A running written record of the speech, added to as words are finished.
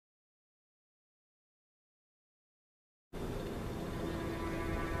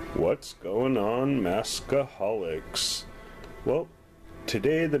What's going on, Maskaholics? Well,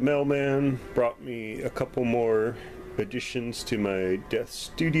 today the mailman brought me a couple more additions to my Death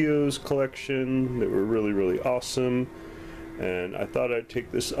Studios collection that were really awesome, and I thought I'd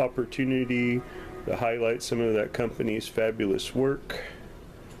take this opportunity to highlight some of that company's fabulous work.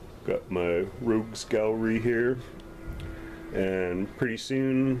 Got my Rogues Gallery here, and pretty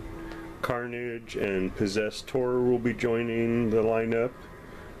soon Carnage and Possessed Horror will be joining the lineup.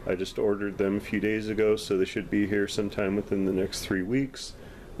 I just ordered them a few days ago, so they should be here sometime within the next 3 weeks.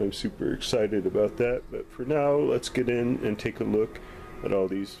 I'm super excited about that, but for now, let's get in and take a look at all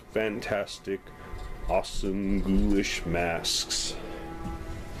these fantastic, awesome, ghoulish masks.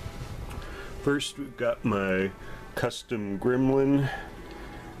 First, we've got my custom Gremlin.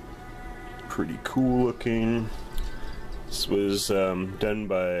 Pretty cool looking. This was done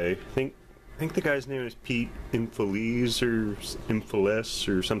by, I think the guy's name is Pete Infeliz or Infeles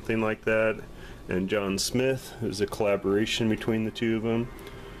or something like that, and John Smith. It was a collaboration between the two of them.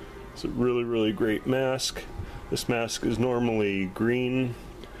 It's a really great mask. This mask is normally green,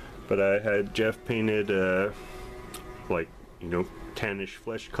 but I had Jeff painted like, tannish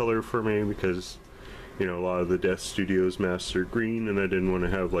flesh color for me because, a lot of the Death Studios masks are green, and I didn't want to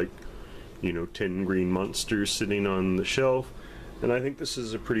have 10 green monsters sitting on the shelf. And I think this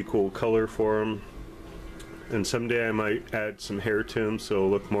is a pretty cool color for them. And someday I might add some hair to him so it'll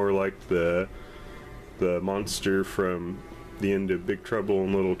look more like the monster from the end of Big Trouble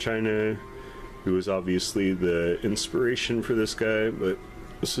in Little China, who was obviously the inspiration for this guy. But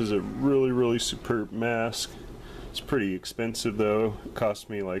this is a really superb mask. It's pretty expensive though. It cost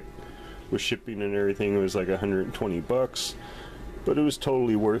me, with shipping and everything, it was like 120 bucks. But it was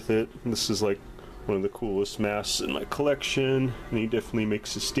totally worth it. This is one of the coolest masks in my collection, and he definitely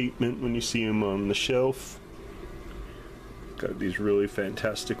makes a statement when you see him on the shelf. Got these really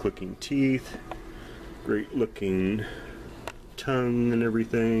fantastic looking teeth, great looking tongue and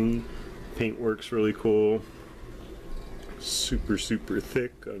everything. Paintwork's really cool. Super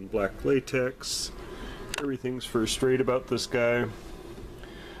thick on black latex. Everything's first rate about this guy.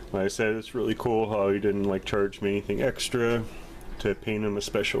 Like I said, it's really cool how he didn't charge me anything extra to paint him a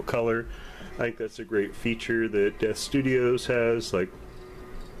special color. I think that's a great feature that Death Studios has.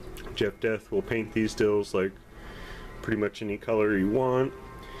 Jeff Death will paint these dills pretty much any color you want.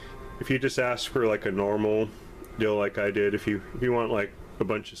 If you just ask for a normal dill like I did, if you want a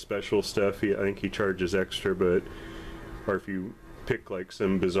bunch of special stuff, I think he charges extra. But or if you pick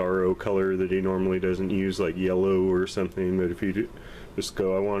some bizarro color that he normally doesn't use, like yellow or something, but if you just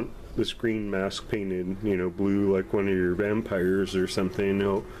go, I want this green mask painted, blue, like one of your vampires or something,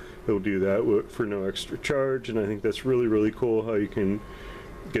 he'll do that for no extra charge. And I think that's really cool how you can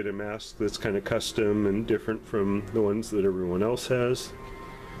get a mask that's kind of custom and different from the ones that everyone else has.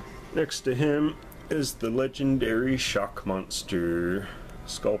 Next to him is the legendary Shock Monster,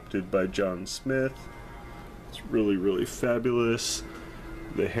 sculpted by John Smith. It's really fabulous.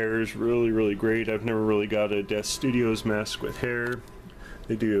 The hair is really great. I've never really got a Death Studios mask with hair.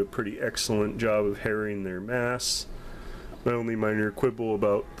 They do a pretty excellent job of hairing their masks. My only minor quibble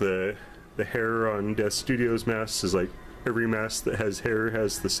about the hair on Death Studios masks is every mask that has hair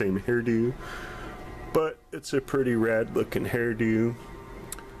has the same hairdo, but it's a pretty rad looking hairdo.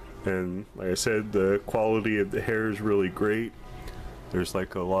 And like I said, the quality of the hair is really great. There's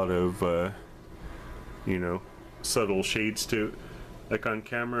a lot of subtle shades to it. On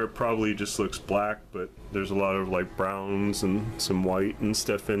camera it probably just looks black, but there's a lot of browns and some white and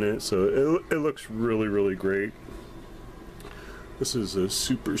stuff in it, so it looks really great. This is a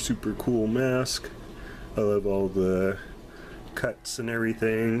super cool mask. I love all the cuts and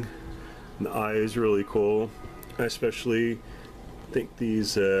everything. And the eye is really cool. I especially think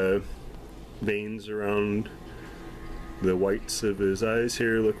these veins around the whites of his eyes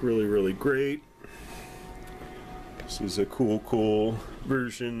here look really great. This is a cool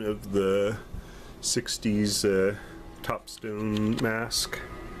version of the 60s Topstone mask.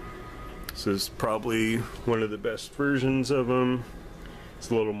 This is probably one of the best versions of them.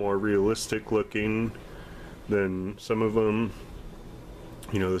 It's a little more realistic looking than some of them.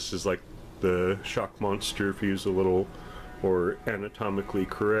 This is the Shock Monster if he was a little more anatomically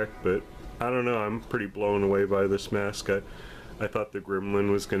correct, but I don't know, I'm pretty blown away by this mask. I thought the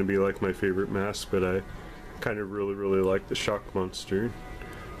Gremlin was going to be my favorite mask, but I kind of really like the Shock Monster.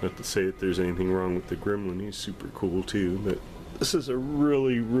 Not to say that there's anything wrong with the Gremlin, he's super cool too, but this is a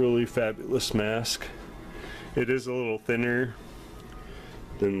really fabulous mask. It is a little thinner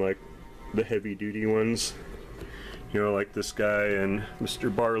than the heavy duty ones. Like this guy and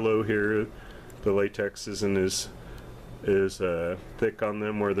Mr. Barlow here, the latex isn't as is thick on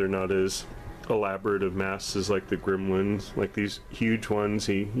them, where they're not as elaborate of masks as like the Gremlins. Like these huge ones,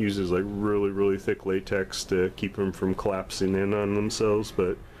 he uses like really thick latex to keep them from collapsing in on themselves,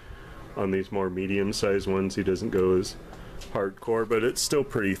 but on these more medium-sized ones he doesn't go as hardcore, but it's still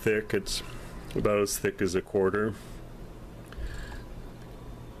pretty thick. It's about as thick as a quarter.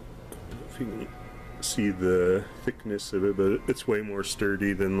 If you can see the thickness of it, but it's way more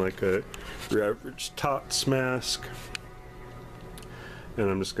sturdy than like your average TOTS mask. And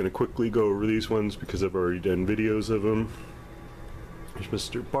I'm just going to quickly go over these ones because I've already done videos of them. There's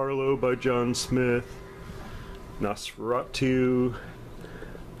Mr. Barlow by John Smith, Nosferatu.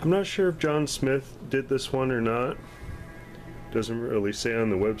 I'm not sure if John Smith did this one or not. Doesn't really say on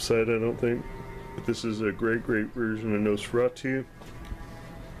the website, I don't think. But this is a great version of Nosferatu.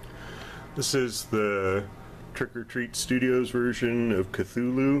 This is the Trick or Treat Studios version of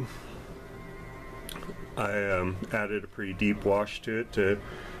Cthulhu. I added a pretty deep wash to it to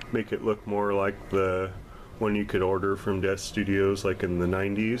make it look more like the one you could order from Death Studios like in the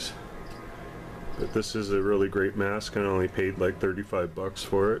 90s. But this is a really great mask, and I only paid like 35 bucks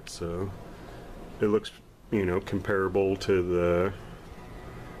for it, so it looks, you know, comparable to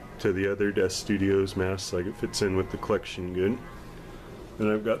the other Death Studios masks. Like it fits in with the collection good.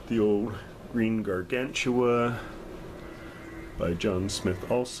 Then I've got the old Green Gargantua by John Smith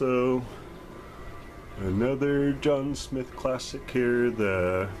also. Another John Smith classic here,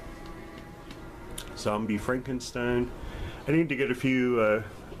 the Zombie Frankenstein. I need to get a few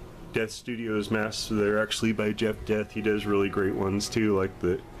Death Studios masks that are actually by Jeff Death. He does really great ones too, like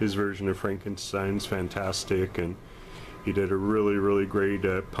his version of Frankenstein's fantastic, and he did a really great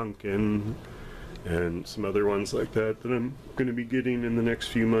Pumpkin and some other ones like that I'm going to be getting in the next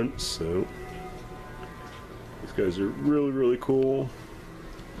few months. So these guys are really cool.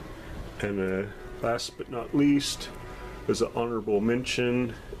 And last but not least, as an honorable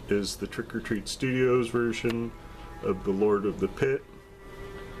mention, is the Trick or Treat Studios version of the Lord of the Pit.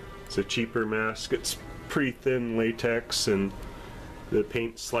 It's a cheaper mask. It's pretty thin latex, and the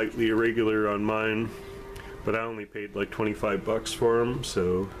paint's slightly irregular on mine, but I only paid like 25 bucks for them,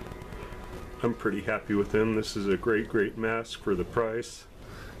 so I'm pretty happy with them. This is a great mask for the price.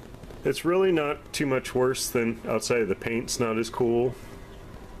 It's really not too much worse than outside of the paint's not as cool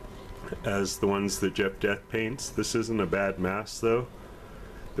as the ones that Jeff Death paints. This isn't a bad mask though.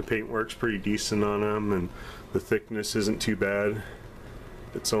 The paint works pretty decent on them, and the thickness isn't too bad.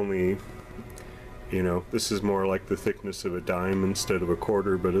 It's only, you know, this is more like the thickness of a dime instead of a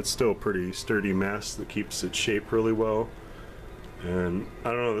quarter, but it's still a pretty sturdy mask that keeps its shape really well. And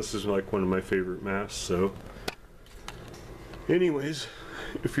I don't know, this is like one of my favorite masks. So anyways,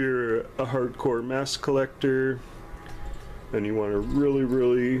 if you're a hardcore mask collector and you want a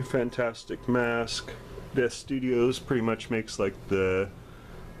really fantastic mask, Death Studios pretty much makes like the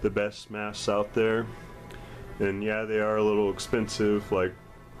best masks out there. And yeah, they are a little expensive, like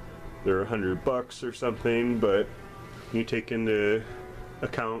they're 100 bucks or something, but you take into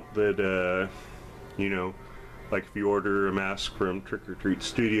account that you know, like if you order a mask from Trick or Treat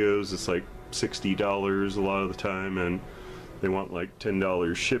Studios, it's like $60 a lot of the time, and they want like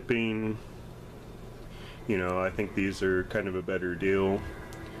 $10 shipping. You know, I think these are kind of a better deal.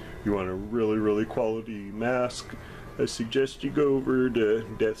 You want a really quality mask, I suggest you go over to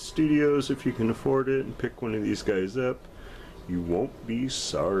Death Studios if you can afford it and pick one of these guys up. You won't be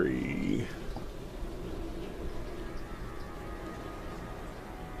sorry.